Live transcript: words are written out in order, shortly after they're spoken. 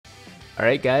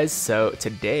Alright guys, so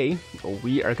today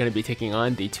we are going to be taking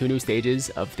on the two new stages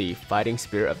of the Fighting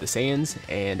Spirit of the Saiyans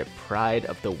and Pride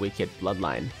of the Wicked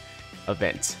Bloodline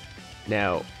event.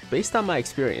 Now, based on my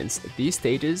experience, these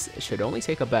stages should only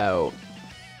take about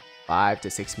 5 to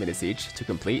 6 minutes each to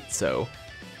complete, so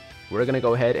we're going to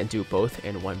go ahead and do both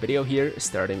in one video here,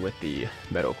 starting with the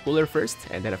Metal Cooler first,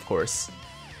 and then of course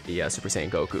the Super Saiyan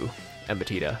Goku and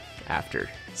Vegeta after.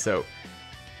 So,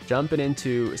 jumping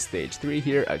into stage 3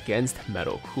 here against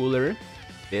Metal Cooler.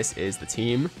 This is the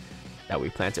team that we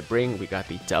plan to bring. We got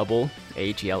the double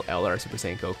AGL LR Super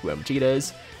Saiyan Goku and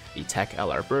Vegetas, the Tech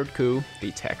LR Bird Coup,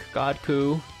 the Tech God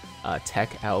Coup, Tech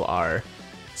LR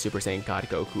Super Saiyan God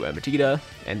Goku and Vegeta,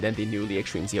 and then the newly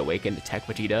Extreme Z Awakened Tech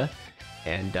Vegeta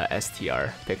and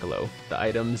STR Piccolo. The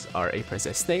items are a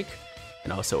Princess Snake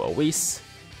and also a Whis.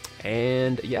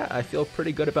 And yeah, I feel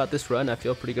pretty good about this run. I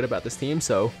feel pretty good about this team,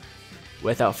 so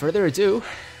without further ado,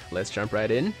 let's jump right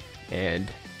in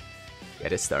and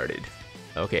get it started.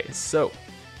 Okay, so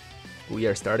we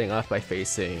are starting off by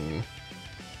facing,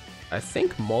 I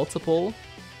think,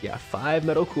 five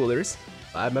Metal Coolers.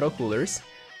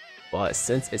 But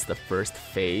since it's the first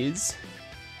phase,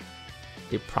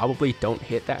 they probably don't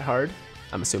hit that hard.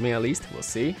 I'm assuming, at least. We'll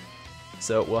see.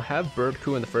 So we'll have Bird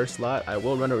Coup in the first slot. I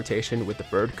will run a rotation with the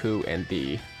Bird Coup and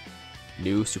the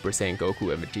new Super Saiyan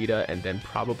Goku and Vegeta, and then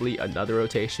probably another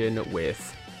rotation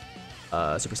with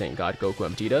Super Saiyan God Goku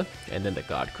and Vegeta, and then the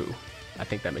God Coup. I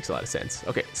think that makes a lot of sense.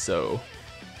 Okay, so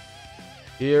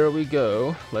here we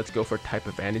go. Let's go for type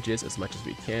advantages as much as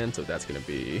we can. So that's gonna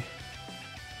be...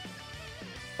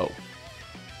 Oh,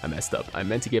 I messed up. I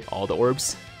meant to give all the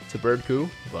orbs to Bird Coup,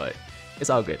 but it's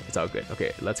all good. It's all good.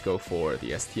 Okay, let's go for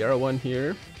the STR one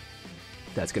here.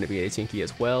 That's gonna be 18 key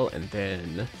as well, and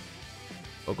then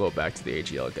we'll go back to the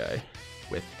AGL guy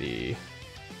with the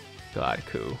God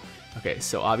Coup. Okay,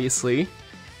 so obviously,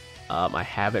 I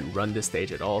haven't run this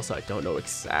stage at all, so I don't know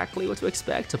exactly what to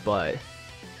expect, but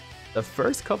the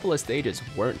first couple of stages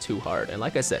weren't too hard, and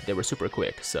like I said, they were super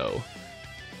quick, so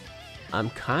I'm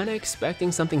kind of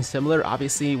expecting something similar,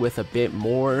 obviously with a bit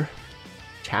more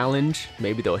challenge.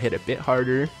 Maybe they'll hit a bit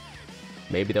harder,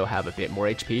 maybe they'll have a bit more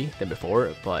HP than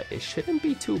before, but it shouldn't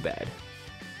be too bad.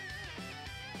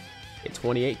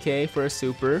 28k for a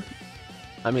super.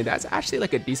 I mean, that's actually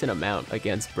like a decent amount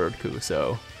against Bird Coup,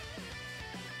 so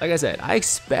like I said, I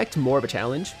expect more of a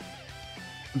challenge,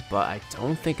 but I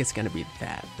don't think it's gonna be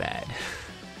that bad.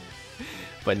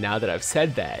 But now that I've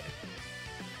said that,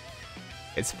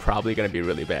 it's probably gonna be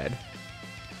really bad.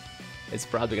 It's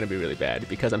probably gonna be really bad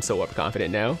because I'm so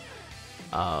overconfident now.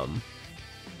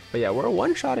 But yeah, we're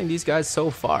one-shotting these guys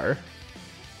so far.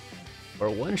 We're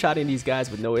one-shotting these guys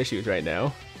with no issues right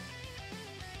now.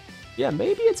 Yeah,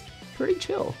 maybe it's pretty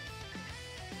chill.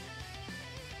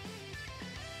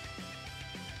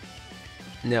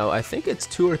 Now, I think it's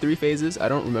 2 or 3 phases. I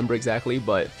don't remember exactly,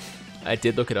 but I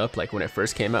did look it up like when it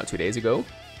first came out 2 days ago.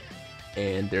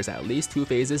 And there's at least 2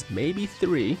 phases, maybe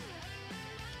 3.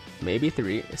 Maybe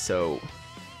 3. So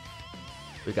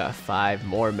we got 5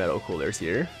 more Metal Coolers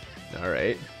here.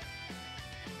 Alright.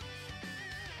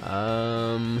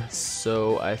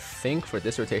 So I think for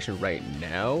this rotation right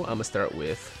now, I'm gonna start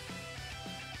with...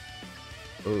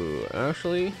 Ooh,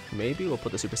 actually, maybe we'll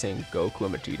put the Super Saiyan Goku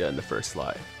and Vegeta in the first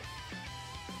slot.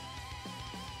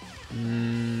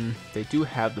 They do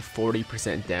have the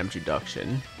 40% damage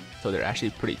reduction, so they're actually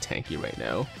pretty tanky right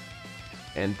now.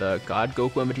 And the God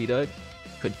Goku and Vegeta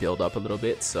could build up a little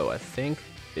bit, so I think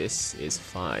this is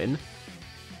fine.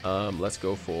 Let's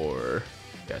go for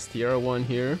the STR one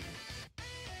here,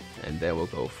 and then we'll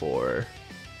go for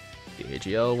the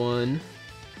AGL one.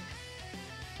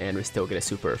 And we still get a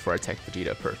super for our Tech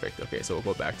Vegeta, perfect. Okay, so we'll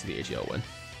go back to the AGL one.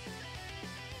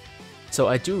 So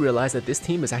I do realize that this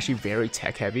team is actually very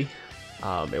tech heavy.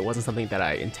 It wasn't something that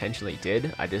I intentionally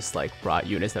did. I just like brought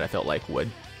units that I felt like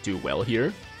would do well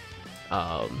here.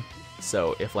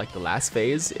 So if like the last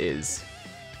phase is,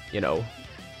 you know,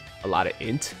 a lot of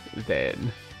int,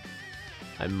 then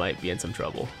I might be in some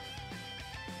trouble.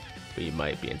 We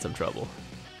might be in some trouble.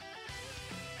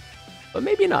 But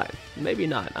maybe not. Maybe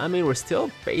not. I mean, we're still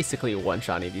basically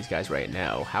one-shotting these guys right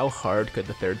now. How hard could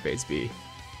the third phase be?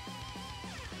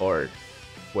 Or,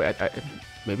 wait,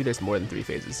 maybe there's more than 3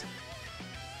 phases.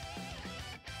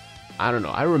 I don't know.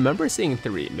 I remember seeing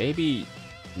 3. Maybe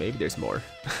there's more.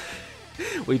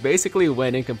 We basically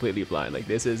went in completely blind. Like,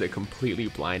 this is a completely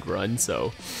blind run,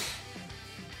 so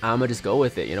I'm gonna just go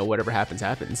with it. You know, whatever happens,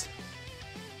 happens.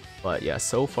 But yeah,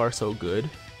 so far so good.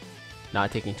 Not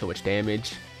taking too much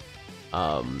damage.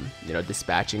 You know,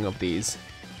 dispatching of these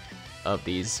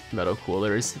Metal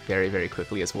Coolers very, very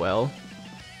quickly as well.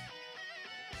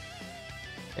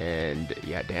 And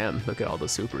yeah, damn, look at all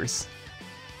those supers.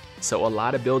 So a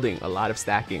lot of building, a lot of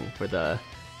stacking for the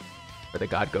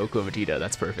God Goku and Vegeta.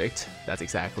 That's perfect. That's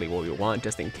exactly what we want,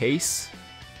 just in case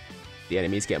the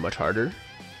enemies get much harder.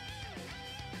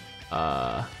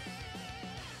 Oh.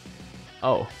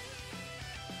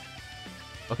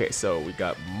 Okay, so we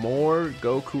got more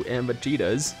Goku and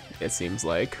Vegetas, it seems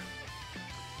like.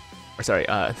 Or sorry,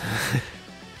 not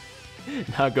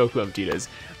Goku and Vegetas.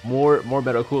 More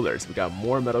metal coolers. We got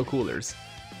more metal coolers.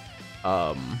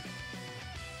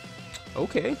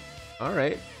 Okay.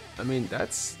 Alright. I mean,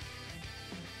 that's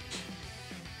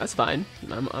fine.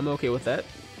 I'm okay with that.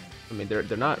 I mean, they're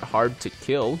not hard to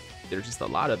kill. There's just a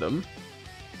lot of them.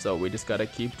 So we just gotta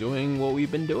keep doing what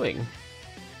we've been doing.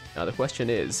 Now the question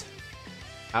is,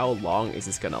 how long is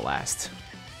this gonna last?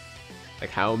 Like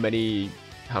how many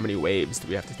waves do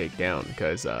we have to take down?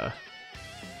 Because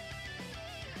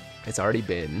it's already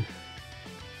been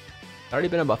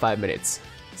about 5 minutes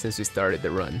since we started the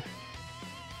run.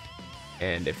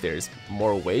 And if there's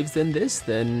more waves than this,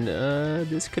 then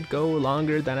this could go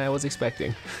longer than I was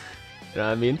expecting. You know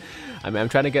what I mean? I'm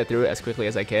trying to get through it as quickly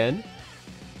as I can.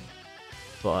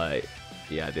 But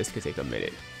yeah, this could take a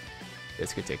minute.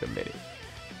 This could take a minute.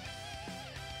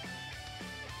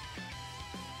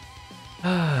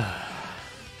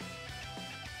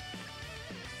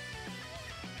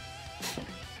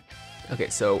 Okay,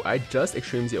 so I just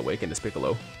Extreme Z awakened this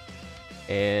Piccolo,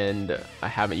 and I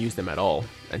haven't used him at all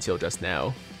until just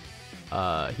now.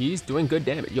 He's doing good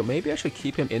damage. Yo, maybe I should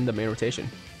keep him in the main rotation.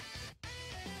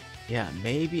 Yeah,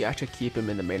 maybe I should keep him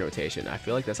in the main rotation. I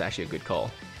feel like that's actually a good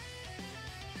call.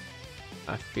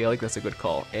 I feel like that's a good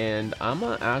call. And I'm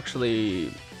gonna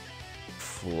actually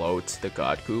float the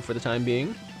Godku for the time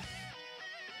being.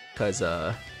 Because,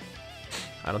 I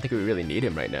don't think we really need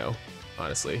him right now,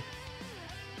 honestly.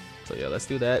 So yeah, let's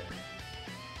do that.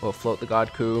 We'll float the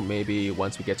Godku, maybe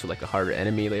once we get to like a harder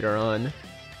enemy later on.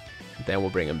 Then we'll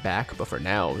bring him back, but for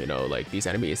now, you know, like these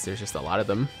enemies, there's just a lot of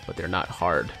them, but they're not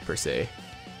hard per se.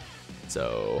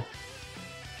 So...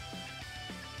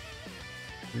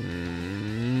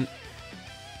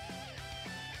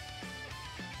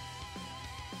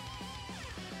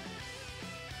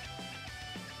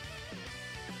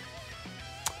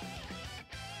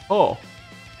 Oh.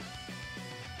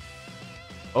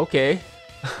 Okay.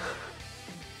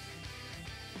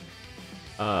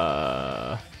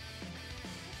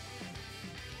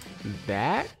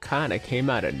 That kind of came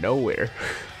out of nowhere.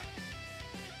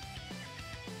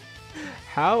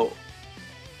 How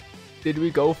did we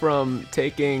go from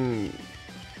taking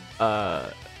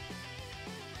how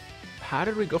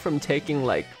did we go from taking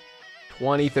like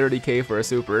 20-30k for a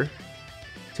super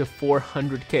to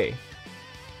 400k?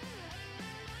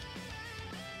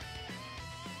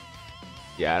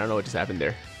 Yeah, I don't know what just happened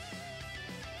there.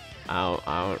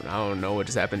 I don't know what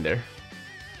just happened there.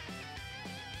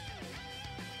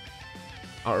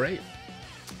 Alright,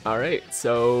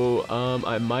 so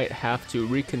I might have to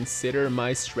reconsider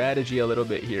my strategy a little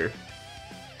bit here.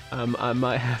 I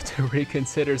might have to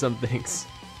reconsider some things.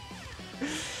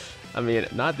 I mean,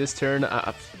 not this turn.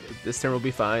 This turn will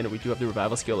be fine. We do have the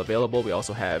revival skill available. We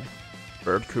also have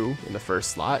Bird Crew in the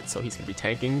first slot, so he's gonna be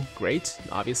tanking great,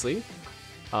 obviously.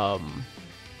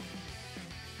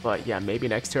 But yeah, maybe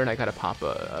next turn I gotta pop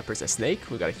a Princess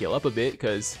Snake. We gotta heal up a bit,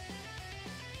 because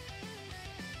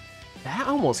that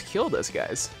almost killed us,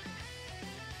 guys.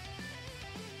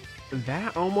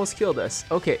 That almost killed us.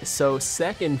 Okay, so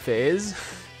second phase.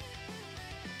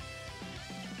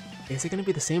 Is it gonna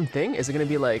be the same thing? Is it gonna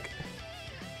be like,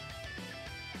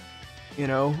 you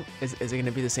know, is it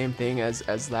gonna be the same thing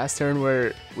as last turn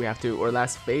where we have to, or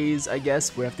last phase, I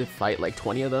guess, we have to fight like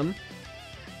 20 of them?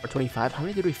 Or 25? How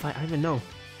many did we fight? I don't even know.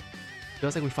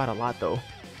 Feels like we fought a lot though.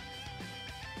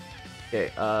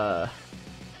 Okay, I'm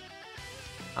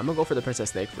gonna go for the Princess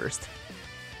Snake first.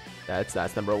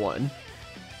 That's number one.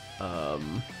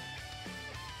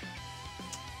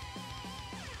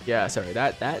 Yeah, sorry,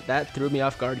 that threw me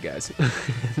off guard, guys.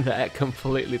 That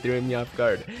completely threw me off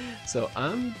guard. So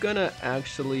I'm gonna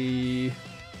actually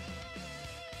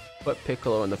put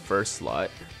Piccolo in the first slot.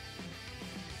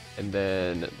 And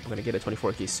then I'm gonna get a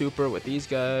 24k super with these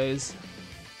guys.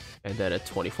 And then a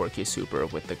 24k super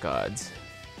with the gods.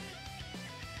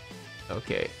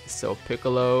 Okay, so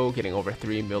Piccolo getting over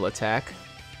 3 mil attack.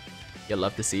 You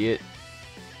love to see it.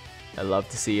 I love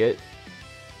to see it.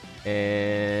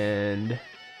 And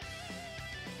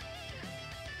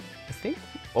I think,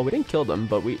 well, we didn't kill them,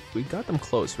 but we got them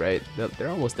close, right? They're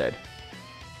almost dead.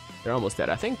 They're almost dead.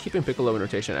 I think keeping Piccolo in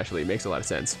rotation actually makes a lot of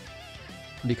sense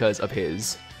because of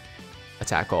his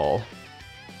attack all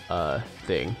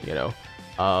thing, you know.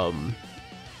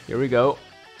 Here we go.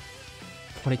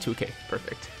 22k.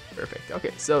 Perfect. Perfect.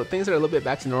 Okay, so things are a little bit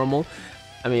back to normal.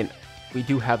 I mean, we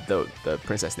do have the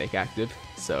Princess Snake active,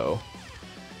 so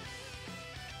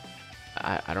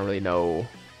I don't really know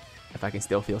if I can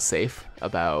still feel safe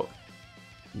about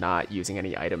not using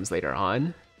any items later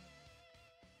on.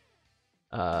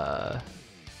 Yeah,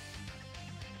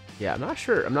 I'm not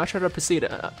sure. I'm not sure how to proceed.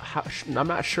 I'm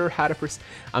not sure how to proceed.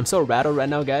 I'm so rattled right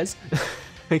now, guys.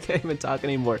 I can't even talk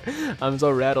anymore. I'm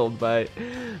so rattled by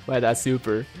that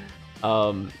super.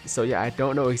 So yeah, I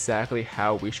don't know exactly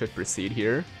how we should proceed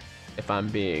here. If I'm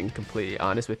being completely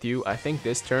honest with you, I think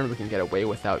this turn we can get away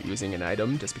without using an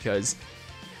item just because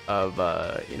of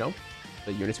you know,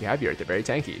 the units we have here. They're very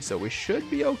tanky, so we should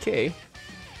be okay.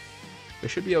 We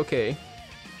should be okay.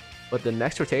 But the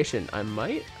next rotation, I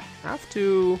might have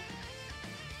to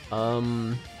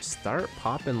start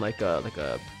popping like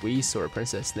a Whis or a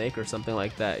Princess Snake or something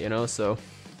like that, you know. So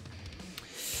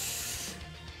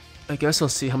I guess we'll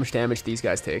see how much damage these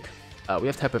guys take. We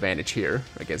have type advantage here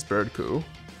against Birdku.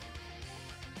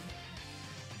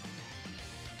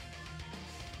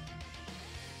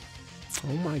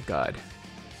 Oh my god.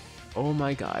 Oh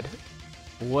my god.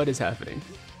 What is happening?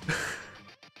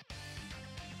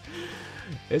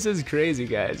 This is crazy,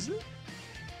 guys.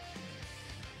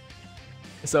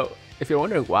 So, if you're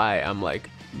wondering why I'm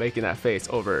like making that face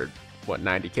over, what,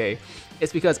 90k,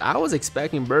 it's because I was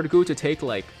expecting Birdku to take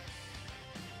like,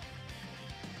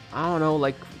 I don't know,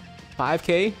 like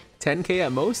 5k, 10k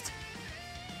at most.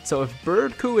 So if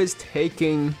Birdku is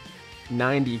taking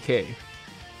 90k,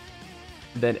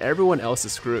 then everyone else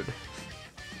is screwed.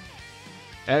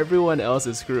 Everyone else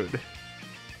is screwed.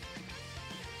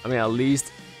 I mean, at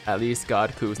least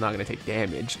Godku is not gonna take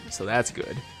damage, so that's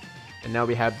good. And now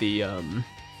we have the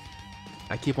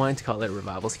I keep wanting to call it a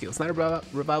revival skill. It's not a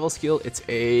revival skill, it's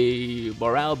a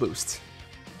morale boost.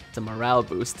 It's a morale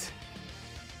boost.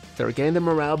 So we're getting the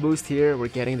morale boost here, we're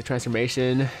getting the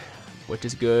transformation, which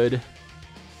is good.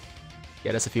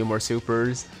 Get us a few more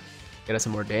supers, get us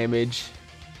some more damage.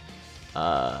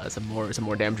 Some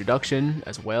more damage reduction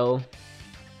as well.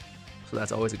 So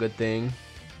that's always a good thing.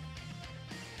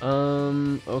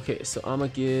 Okay, so I'm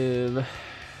gonna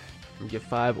give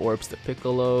 5 orbs to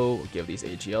Piccolo. We'll give these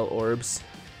AGL orbs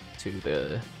to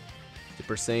the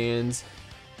Super Saiyans,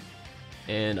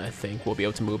 and I think we'll be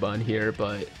able to move on here.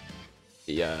 But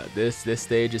yeah, this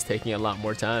stage is taking a lot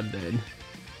more time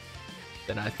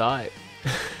than I thought.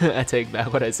 I take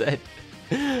back what I said.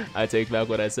 I take back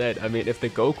what I said. I mean, if the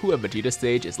Goku and Vegeta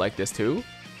stage is like this too,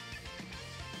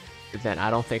 then I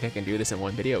don't think I can do this in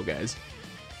one video, guys.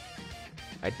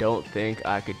 I don't think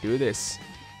I could do this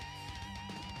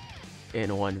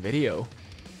in one video.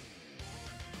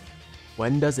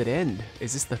 When does it end?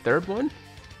 Is this the third one?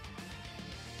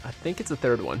 I think it's the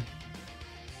third one.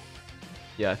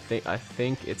 Yeah, I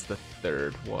think it's the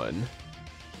third one.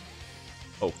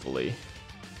 Hopefully.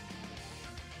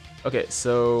 Okay,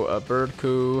 so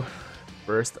Birdku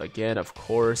first again, of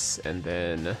course, and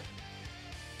then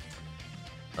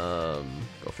go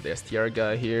for the STR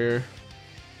guy here,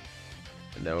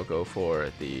 and then we'll go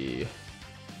for the.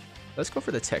 Let's go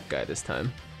for the tech guy this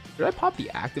time. Should I pop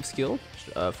the active skill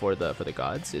for the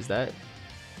gods? Is that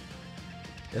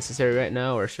necessary right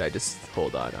now, or should I just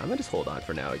hold on? I'm gonna just hold on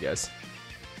for now, I guess.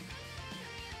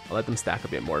 I'll let them stack a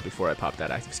bit more before I pop that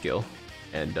active skill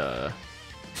and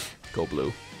go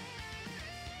blue.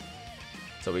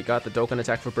 So we got the Dokkan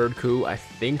attack for Birdku. I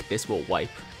think this will wipe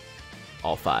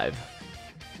all 5.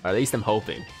 Or at least I'm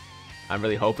hoping. I'm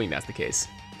really hoping that's the case.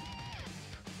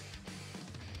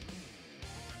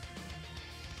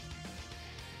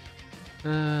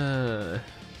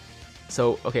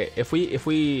 So okay, if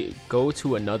we go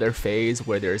to another phase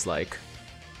where there's like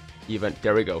even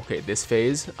there we go. Okay, this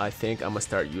phase, I think I'm gonna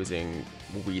start using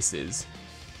Whis.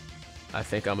 I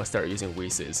think I'm gonna start using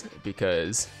Whis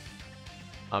because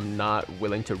I'm not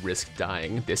willing to risk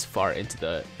dying this far into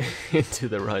the into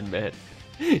the run, man.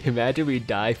 Imagine we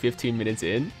die 15 minutes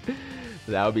in.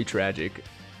 That would be tragic.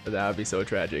 That would be so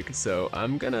tragic. So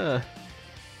I'm gonna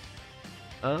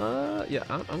yeah,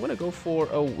 I'm gonna go for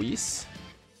a Whis,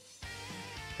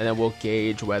 and then we'll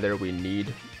gauge whether we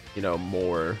need, you know,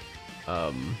 more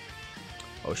oh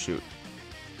shoot,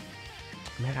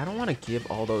 man, I don't want to give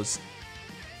all those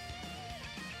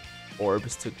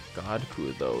orbs to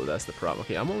Godku though. That's the problem.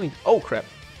 Okay, I'm only, oh crap,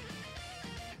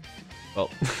 well,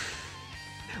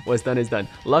 what's done is done.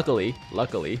 Luckily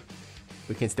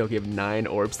we can still give 9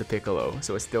 orbs to Piccolo,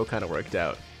 so it still kind of worked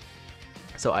out.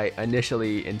 So I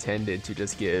initially intended to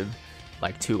just give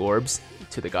like 2 orbs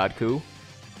to the Godku,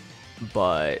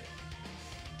 but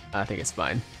I think it's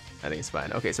fine. I think it's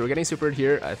fine. Okay, so we're getting supered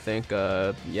here. I think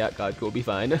yeah, Godku will be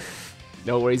fine.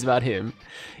 No worries about him.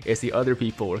 It's the other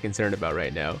people we're concerned about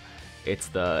right now. It's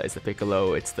the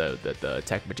Piccolo, it's the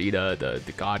Tech Vegeta,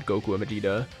 the God Goku and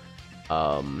Vegeta.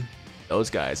 Those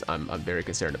guys I'm very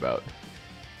concerned about.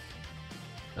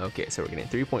 Okay, so we're getting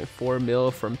 3.4 mil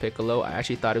from Piccolo. I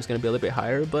actually thought it was gonna be a little bit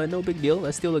higher, but no big deal.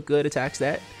 Let's still look good attack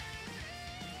stat.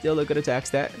 Still look good attack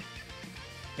stat.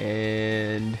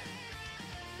 And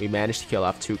we managed to kill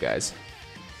off 2 guys.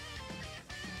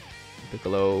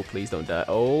 Piccolo, please don't die.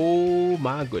 Oh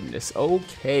my goodness.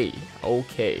 Okay,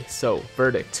 okay. So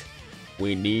verdict: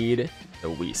 we need the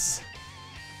Whis.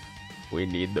 We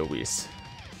need the Whis.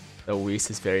 The Whis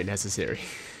is very necessary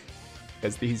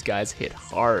because these guys hit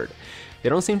hard. They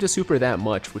don't seem to super that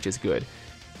much, which is good.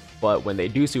 But when they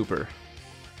do super,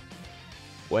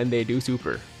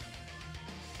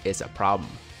 it's a problem.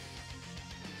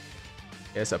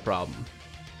 It's a problem.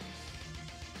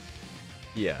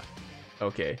 Yeah.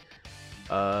 Okay.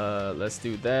 Let's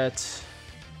do that.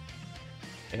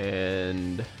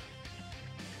 And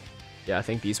yeah, I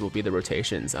think these will be the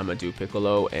rotations. I'm gonna do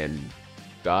Piccolo and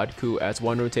Godku as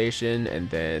one rotation, and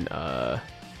then I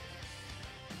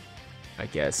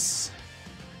guess,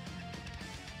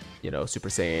 you know, Super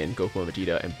Saiyan, Goku and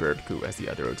Vegeta, and Birdku as the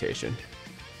other rotation.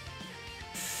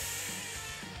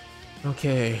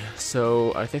 Okay,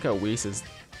 so I think our Whis is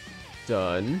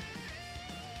done.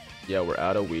 Yeah, we're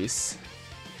out of Whis.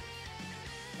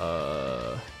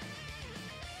 I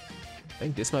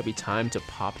think this might be time to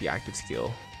pop the active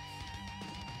skill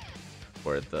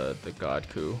for the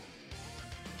Godku.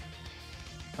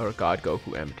 Or God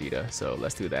Goku and Vegeta, so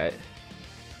let's do that.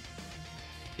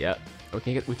 Yep,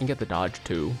 we can get the dodge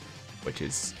too, which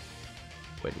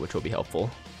will be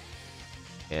helpful.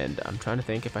 And I'm trying to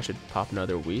think if I should pop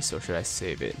another Whis or should I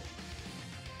save it.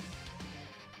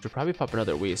 Should probably pop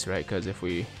another Whis, right? Because if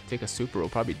we take a super, we'll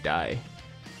probably die.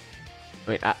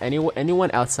 I mean,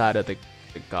 anyone outside of the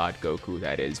God Goku,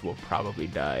 that is, will probably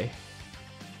die.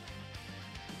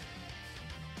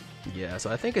 Yeah, so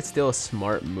I think it's still a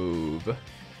smart move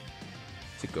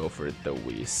to go for the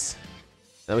Whis.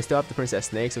 Now we still have the Princess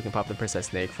Snake, so we can pop the Princess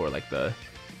Snake for like the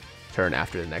turn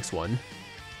after the next one.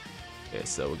 Okay,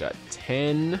 so we got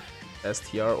 10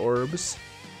 STR orbs.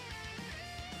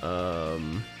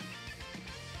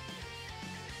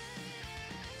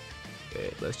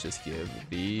 Okay, let's just give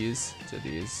these to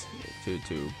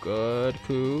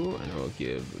Godku, and we'll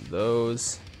give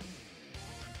those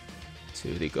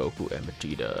to the Goku and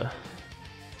Vegeta.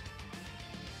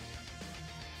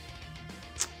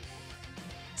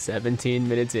 17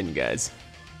 minutes in, guys.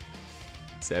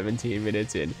 17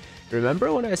 minutes in.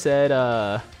 Remember when I said,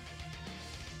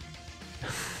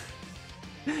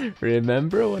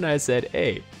 remember when I said,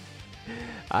 hey,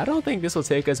 I don't think this will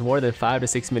take us more than 5 to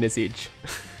 6 minutes each.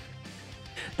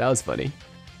 That was funny.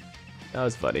 That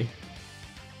was funny.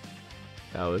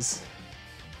 That was...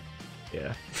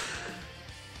 yeah.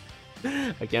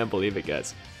 I can't believe it,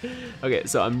 guys. Okay,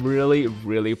 so I'm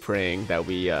really praying that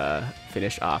we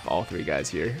finish off all 3 guys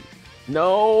here.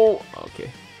 No! Okay.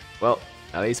 Well,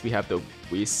 at least we have the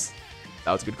Whis.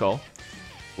 That was a good call.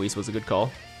 Whis was a good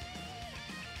call.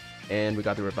 And we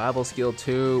got the revival skill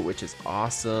too, which is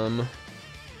awesome.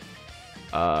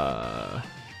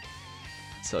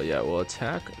 So yeah, we'll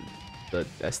attack the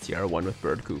STR one with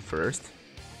Birdku first.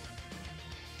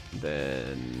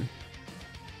 Then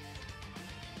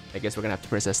I guess we're gonna have to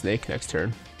Princess Snake next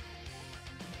turn.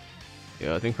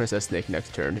 Yeah, I think Princess Snake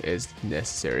next turn is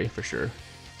necessary for sure.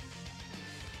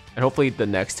 And hopefully the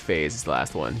next phase is the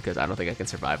last one, because I don't think I can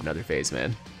survive another phase,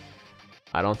 man.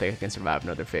 I don't think I can survive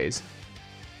another phase.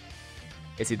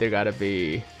 It's either gotta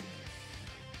be...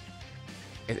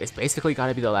 it's basically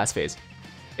gotta be the last phase.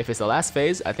 If it's the last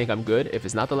phase, I think I'm good. If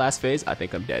it's not the last phase, I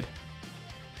think I'm dead.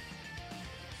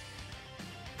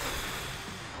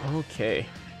 Okay.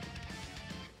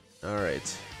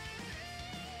 Alright.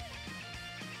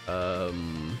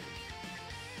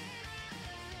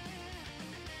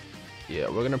 Yeah,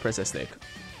 we're gonna Princess Snake.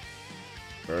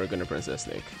 We're gonna Princess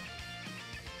Snake.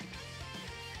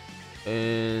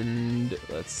 And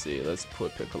let's see, let's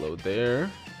put Piccolo there.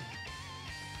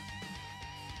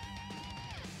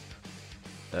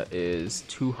 That is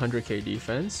 200k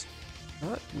defense.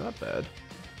 Not bad.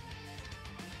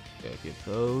 Okay, give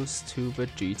those to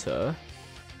Vegeta.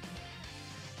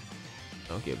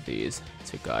 I'll give these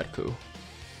to Godku.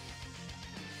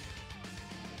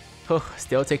 Oh,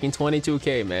 still taking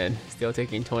 22k, man. Still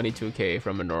taking 22k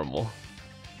from a normal.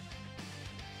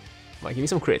 Come on, give me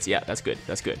some crits. Yeah, that's good.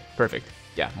 That's good. Perfect.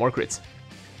 Yeah, more crits.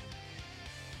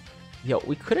 Yo,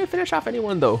 we couldn't finish off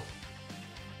anyone though.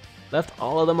 Left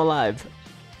all of them alive.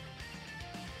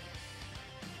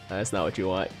 That's not what you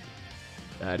want.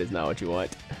 That is not what you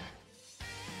want.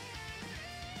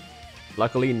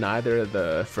 Luckily, neither of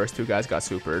the first two guys got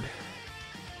supered.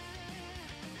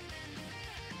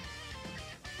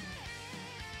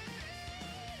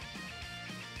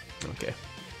 Okay.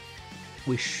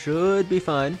 We should be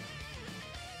fine.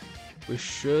 We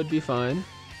should be fine.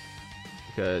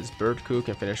 Because Birdcoo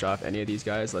can finish off any of these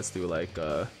guys. Let's do like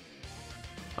the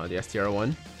STR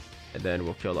one. And then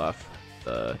we'll kill off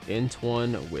the Int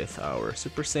one with our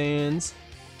Super Saiyans.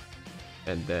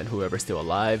 And then whoever's still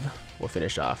alive, we'll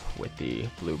finish off with the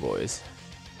blue boys.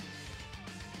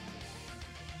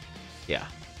 Yeah.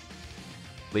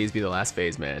 Please be the last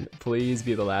phase, man. Please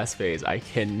be the last phase. I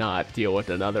cannot deal with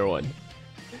another one.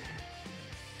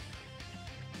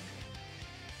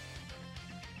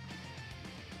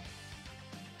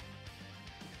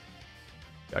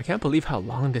 I can't believe how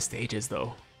long this stage is,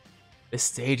 though. This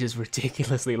stage is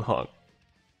ridiculously long.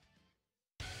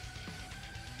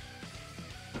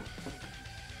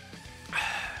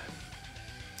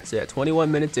 So yeah, 21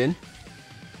 minutes in.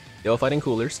 Still fighting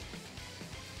coolers.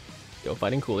 Still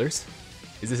fighting coolers.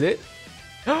 Is this it?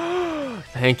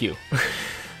 Thank you.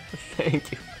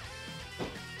 Thank you.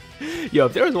 Yo,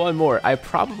 if there was one more, I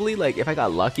probably, like, if I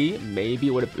got lucky, maybe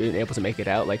would have been able to make it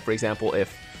out. Like, for example,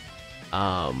 if,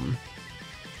 I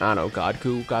don't know,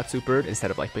 Goku got supered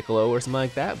instead of, like, Piccolo or something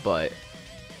like that, but,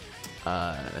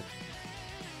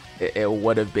 it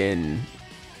would have been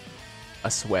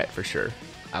a sweat for sure.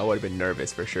 I would have been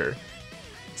nervous for sure.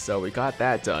 So we got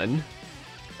that done.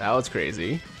 That was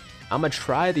crazy. I'm gonna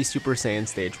try the Super Saiyan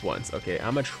stage once, okay?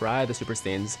 I'm gonna try the Super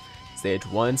Saiyan stage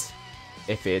once.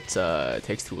 If it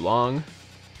takes too long...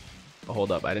 Oh,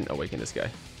 hold up, I didn't awaken this guy.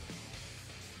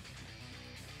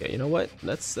 Yeah, you know what?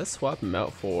 Let's swap him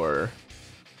out for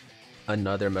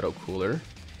another metal cooler.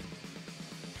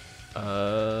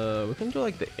 We can do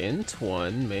like the Int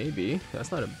one, maybe.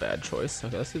 That's not a bad choice.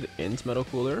 Okay, let's do the Int metal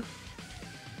cooler.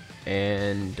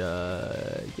 And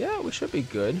yeah, we should be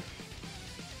good.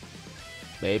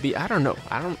 Maybe, I don't know.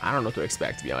 I don't know what to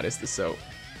expect, to be honest. So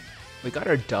we got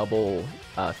our double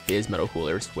fizz metal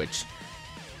coolers, which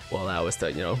will allow us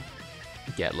to, you know,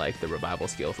 get like the revival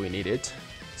skill if we need it.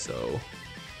 So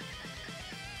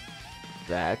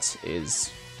that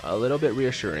is a little bit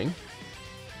reassuring.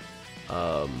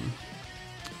 Do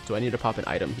I need to pop an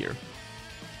item here?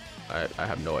 I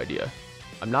have no idea.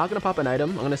 I'm not gonna pop an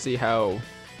item. I'm gonna see how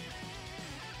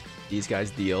these guys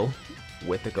deal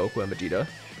with the Goku and Vegeta.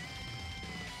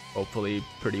 Hopefully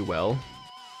pretty well.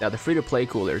 Now the free-to-play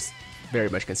coolers very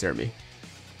much concern me.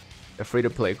 The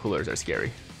free-to-play coolers are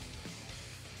scary.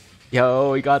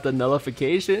 Yo, we got the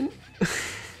nullification.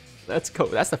 That's cool.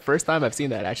 That's the first time I've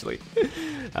seen that, actually.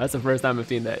 That's the first time I've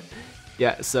seen that.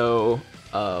 Yeah, so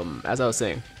as I was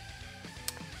saying,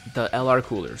 the LR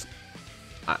coolers,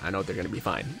 I know they're gonna be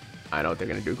fine. I know they're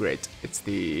gonna do great. It's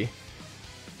the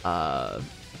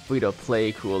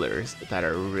free-to-play coolers that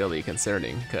are really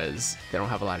concerning because they don't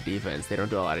have a lot of defense. They don't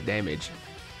do a lot of damage,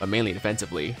 but mainly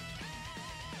defensively.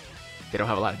 They don't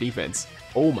have a lot of defense.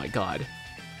 Oh my god.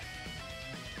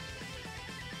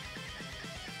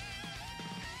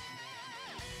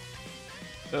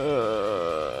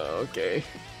 Okay.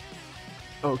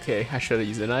 Okay, I should have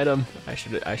used an item. I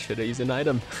should have used an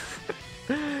item.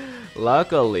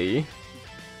 Luckily,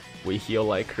 we heal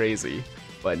like crazy.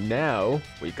 But now,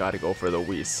 we gotta go for the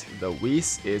Whis. The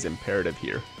Whis is imperative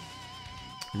here.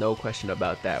 No question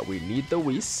about that. We need the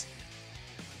Whis.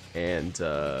 And,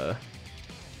 yeah,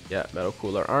 Metal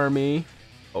Cooler Army.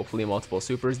 Hopefully multiple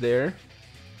supers there.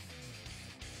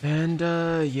 And,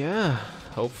 yeah.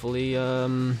 Hopefully, I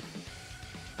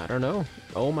don't know.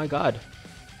 Oh my god.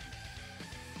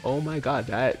 Oh my god,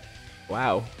 that...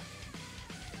 Wow.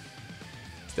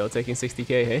 Still taking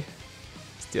 60k, hey?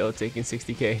 Still taking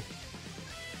 60k.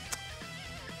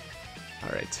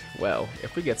 Alright, well,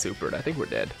 if we get supered, I think we're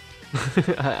dead.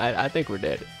 I think we're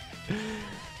dead.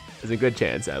 There's a good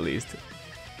chance, at least.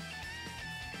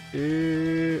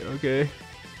 Okay.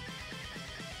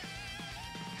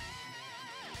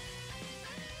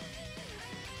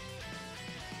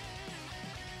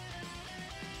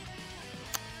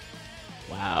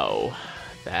 Wow,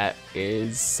 that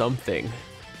is something.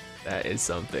 That is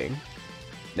something.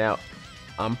 Now,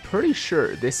 I'm pretty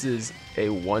sure this is a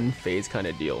one phase kind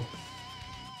of deal.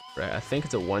 Right, I think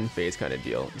it's a one phase kind of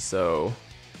deal. So,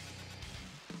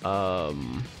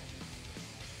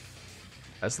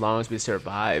 as long as we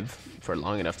survive for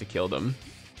long enough to kill them,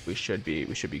 we should be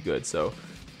good. So,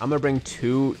 I'm gonna bring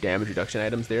 2 damage reduction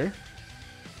items there,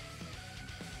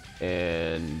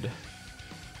 and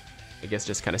I guess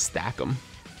just kind of stack them.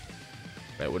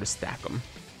 Right, we'll just stack them.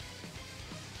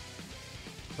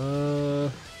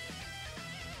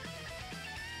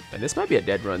 And this might be a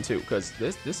dead run too, because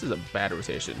this is a bad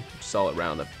rotation. Just all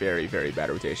around a very, very bad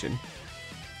rotation.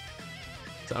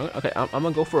 So I'm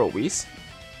gonna go for a Whis,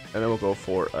 and then we'll go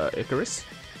for Icarus.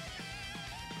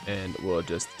 And we'll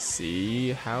just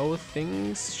see how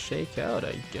things shake out,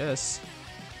 I guess.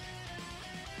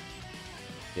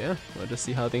 Yeah, we'll just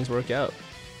see how things work out.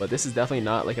 But this is definitely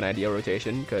not like an ideal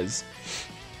rotation, because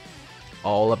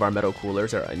all of our metal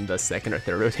coolers are in the second or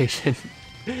third rotation.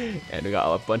 And we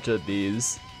got a bunch of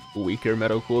these weaker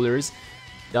metal coolers.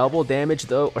 Double damage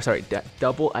though, or sorry,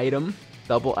 double item.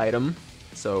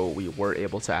 So we were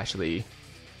able to actually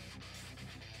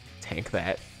tank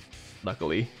that,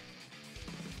 luckily.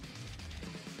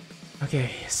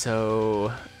 Okay,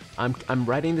 so I'm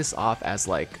writing this off as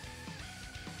like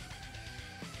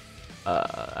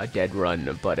a dead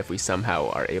run, but if we somehow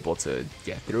are able to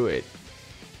get through it,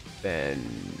 then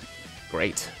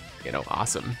great, you know,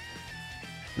 awesome.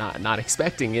 Not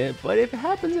expecting it, but if it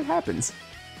happens, it happens.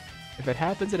 If it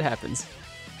happens, it happens.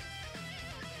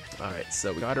 Alright,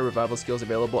 so we got our revival skills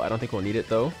available. I don't think we'll need it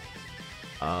though.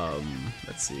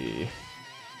 Let's see.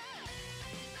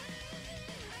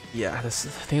 Yeah, the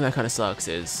thing that kind of sucks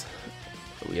is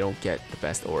we don't get the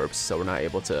best orbs, so we're not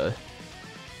able to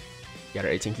get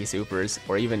our 18 key supers,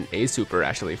 or even a super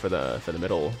actually for the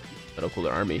middle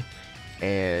cooler army.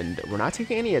 And we're not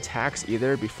taking any attacks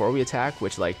either before we attack,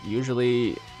 which like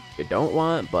usually you don't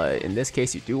want, but in this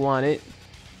case you do want it.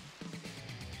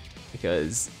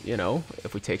 Because, you know,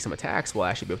 if we take some attacks, we'll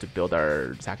actually be able to build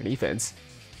our attack and defense.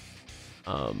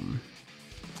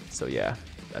 So yeah,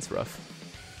 that's rough.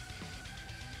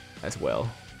 As well.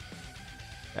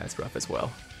 That's rough as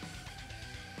well.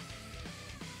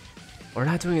 We're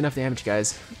not doing enough damage,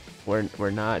 guys.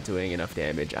 We're not doing enough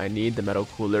damage. I need the metal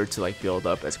cooler to like build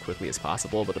up as quickly as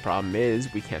possible, but the problem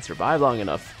is we can't survive long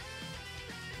enough.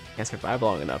 Can't survive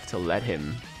long enough to let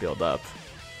him build up.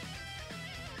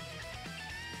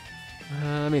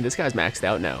 I mean, this guy's maxed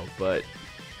out now, but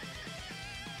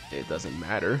it doesn't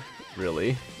matter,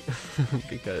 really,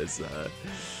 because,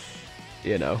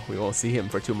 you know, we won't see him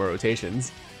for 2 more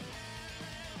rotations.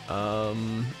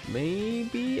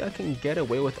 Maybe I can get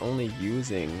away with only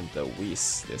using the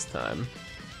Whis this time.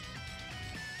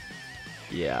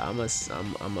 Yeah, I'm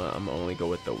only go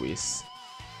with the Whis.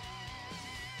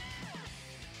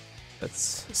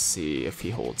 Let's see if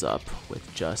he holds up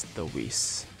with just the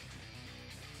Whis.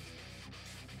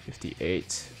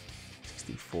 58,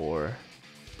 64,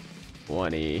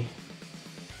 20.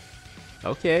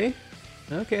 Okay,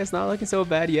 it's not looking so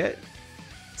bad yet.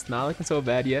 It's not looking so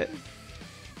bad yet.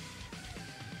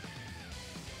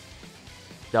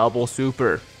 Double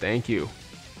super, thank you.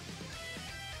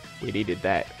 We needed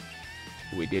that.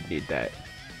 We did need that.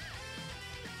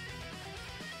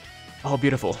 Oh,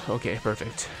 beautiful. Okay,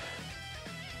 perfect.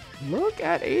 Look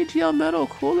at AGL Metal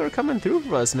Cooler coming through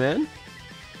for us, man.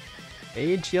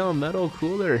 AGL Metal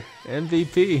Cooler,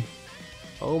 MVP.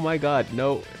 Oh my god,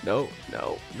 no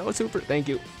super, thank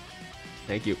you.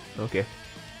 Thank you, okay.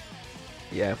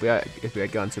 Yeah, if we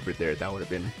had gone super there, that would have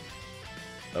been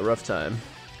a rough time.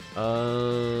 Yeah,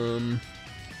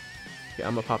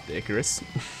 I'm gonna pop the Icarus.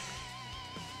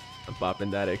 I'm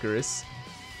popping that Icarus.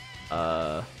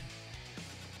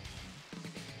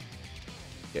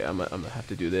 Yeah, I'm gonna have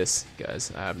to do this,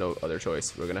 guys. I have no other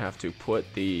choice. We're gonna have to put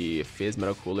the Fizz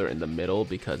Metal Cooler in the middle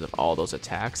because of all those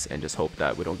attacks, and just hope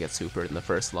that we don't get supered in the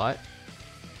first slot.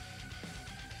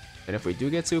 And if we do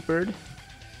get supered,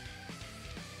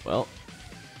 well,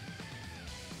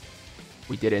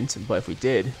 we didn't, but if we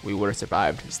did, we would have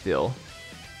survived still.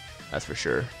 That's for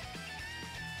sure.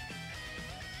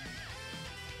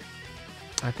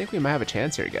 I think we might have a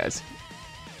chance here, guys.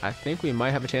 I think we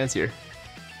might have a chance here.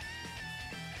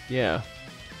 Yeah.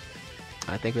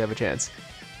 I think we have a chance.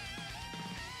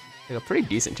 Like a pretty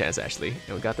decent chance, actually.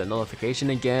 And we got the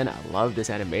nullification again. I love this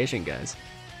animation, guys.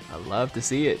 I love to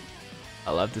see it.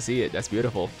 I love to see it. That's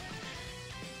beautiful.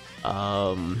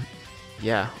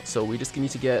 Yeah, so we just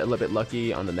need to get a little bit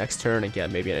lucky on the next turn and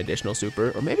get maybe an additional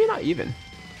super, or maybe not even.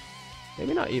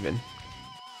 Maybe not even.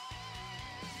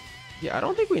 Yeah, I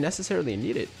don't think we necessarily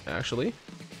need it, actually.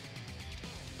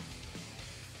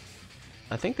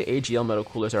 I think the AGL Metal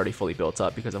Cooler is already fully built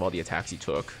up because of all the attacks he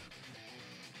took.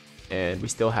 And we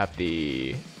still have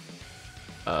the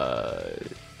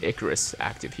Icarus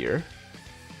active here.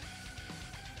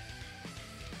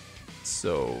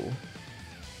 So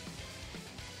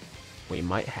we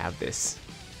might have this.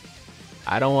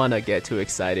 I don't want to get too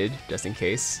excited just in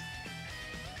case,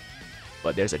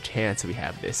 but there's a chance we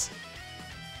have this.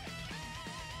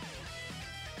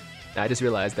 I just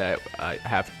realized that I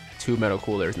have 2 metal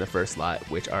coolers in the first slot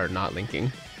which are not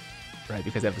linking, right,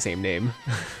 because they have the same name.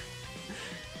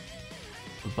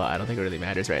 but I don't think it really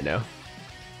matters right now.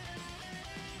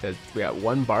 Because we got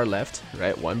 1 bar left,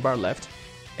 right? 1 bar left.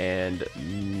 And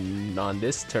on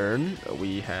this turn,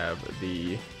 we have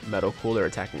the Metal Cooler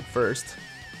attacking first.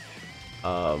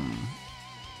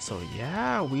 So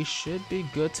yeah, we should be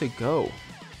good to go.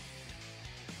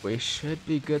 We should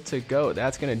be good to go.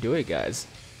 That's gonna do it, guys.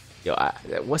 Yo,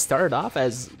 what started off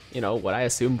as, you know, what I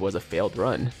assumed was a failed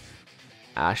run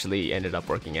actually ended up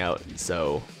working out.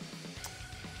 So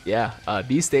yeah,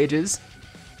 these stages,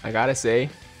 I gotta say,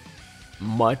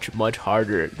 much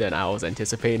harder than I was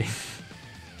anticipating.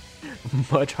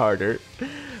 Much harder.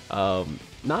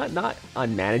 Not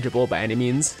unmanageable by any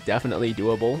means, definitely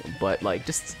doable, but like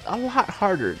just a lot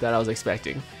harder than I was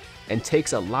expecting, and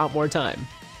takes a lot more time.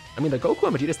 I mean, the Goku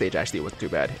and Vegeta stage actually wasn't too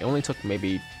bad. It only took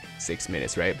maybe 6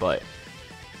 minutes, right? But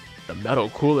the Metal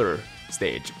Cooler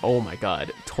stage, oh my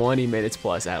god, 20 minutes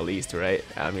plus at least, right?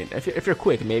 I mean, if you're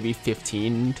quick, maybe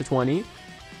 15 to 20.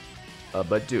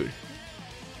 But dude,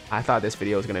 I thought this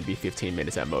video was gonna be 15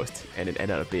 minutes at most, and it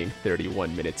ended up being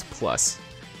 31 minutes plus.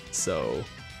 So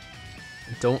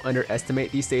don't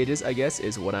underestimate these stages, I guess,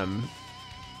 is what I'm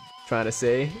trying to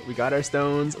say. We got our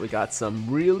stones, we got some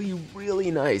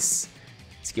really nice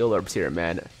skill orbs here,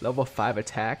 man. Level 5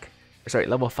 attack, sorry,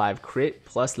 level 5 crit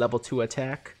plus level 2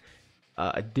 attack,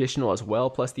 additional as well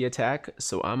plus the attack.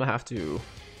 So I'm gonna have to,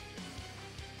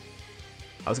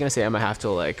 I was gonna say I'm gonna have to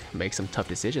like make some tough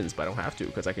decisions, but I don't have to,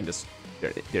 because I can just,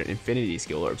 they're infinity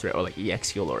skill orbs, right? Or like EX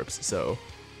skill orbs, so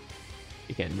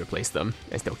you can replace them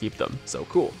and still keep them. So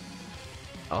cool.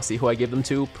 I'll see who I give them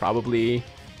to, probably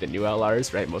the new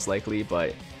LRs, right? Most likely,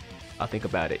 but I'll think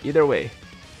about it. Either way,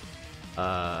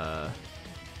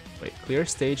 wait, clear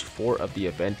stage 4 of the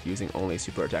event using only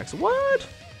super attacks. What?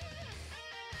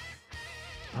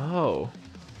 Oh.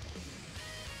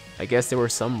 I guess there were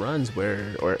some runs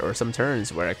where, or some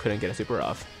turns where I couldn't get a super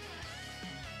off.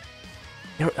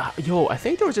 Yo, I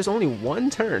think there was just only 1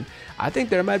 turn. I think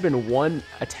there might have been 1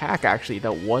 attack actually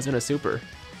that wasn't a super.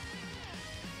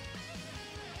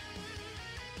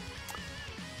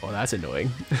 Oh, that's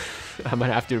annoying. I'm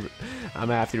gonna have to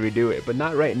redo it, but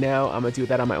not right now. I'm gonna do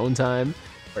that on my own time.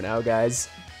 For now, guys,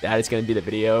 that is gonna be the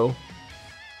video.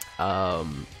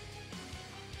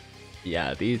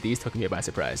 Yeah, these took me by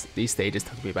surprise. These stages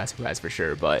took me by surprise for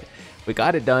sure, but we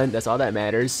got it done. That's all that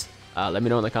matters. Let me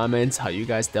know in the comments how you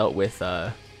guys dealt with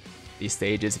these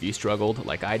stages, if you struggled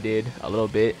like I did a little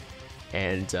bit.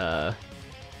 And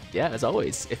yeah, as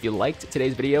always, if you liked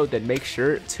today's video, then make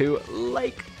sure to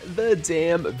like the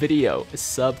damn video.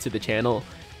 Sub to the channel.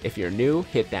 If you're new,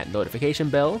 hit that notification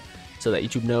bell so that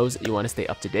YouTube knows you want to stay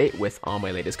up to date with all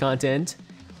my latest content.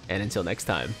 And until next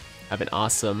time, have an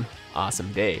awesome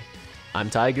day. I'm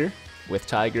Tiger with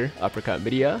Tiger Uppercut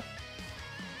Media,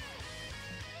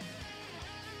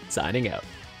 signing out.